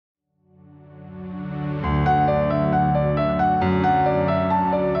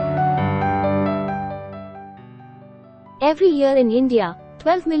Every year in India,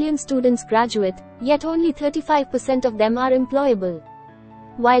 12 million students graduate, yet only 35% of them are employable.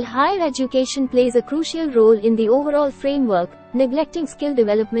 While higher education plays a crucial role in the overall framework, neglecting skill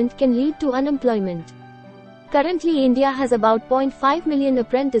development can lead to unemployment. Currently, India has about 0.5 million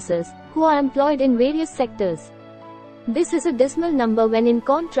apprentices, who are employed in various sectors. This is a dismal number when in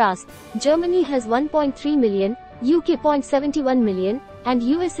contrast, Germany has 1.3 million, UK 0.71 million, and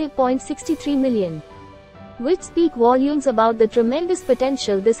USA 0.63 million. Which speak volumes about the tremendous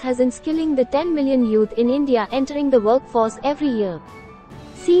potential this has in skilling the 10 million youth in India entering the workforce every year.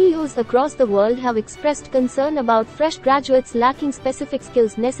 CEOs across the world have expressed concern about fresh graduates lacking specific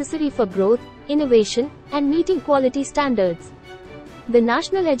skills necessary for growth, innovation, and meeting quality standards. The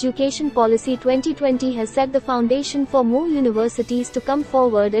National Education Policy 2020 has set the foundation for more universities to come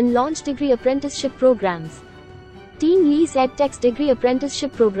forward and launch degree apprenticeship programs. TeamLease EdTech's degree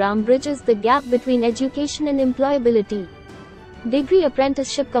apprenticeship program bridges the gap between education and employability. Degree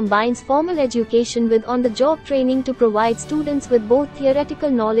apprenticeship combines formal education with on-the-job training to provide students with both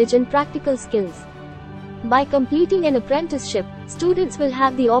theoretical knowledge and practical skills. By completing an apprenticeship, students will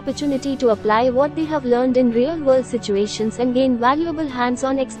have the opportunity to apply what they have learned in real-world situations and gain valuable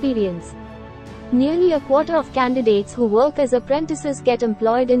hands-on experience. Nearly a quarter of candidates who work as apprentices get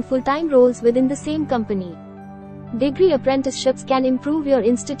employed in full-time roles within the same company. Degree apprenticeships can improve your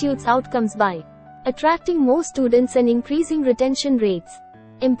institute's outcomes by attracting more students and increasing retention rates,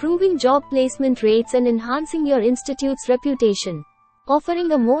 improving job placement rates and enhancing your institute's reputation,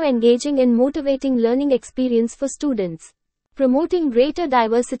 offering a more engaging and motivating learning experience for students, promoting greater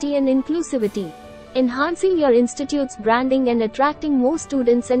diversity and inclusivity, enhancing your institute's branding and attracting more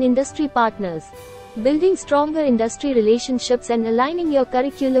students and industry partners, building stronger industry relationships and aligning your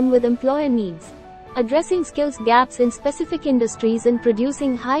curriculum with employer needs, addressing skills gaps in specific industries and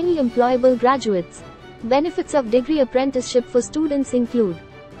producing highly employable graduates. Benefits of degree apprenticeship for students include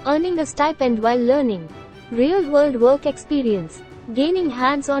earning a stipend while learning, real-world work experience, gaining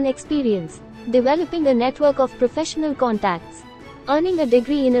hands-on experience, developing a network of professional contacts, earning a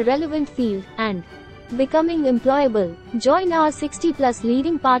degree in a relevant field, and becoming employable. Join our 60+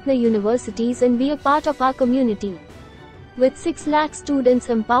 leading partner universities and be a part of our community. With 6 lakh students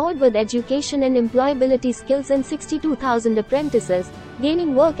empowered with education and employability skills and 62,000 apprentices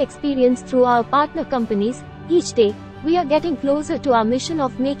gaining work experience through our partner companies, each day, we are getting closer to our mission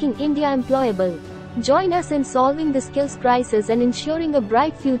of making India employable. Join us in solving the skills crisis and ensuring a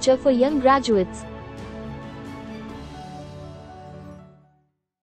bright future for young graduates.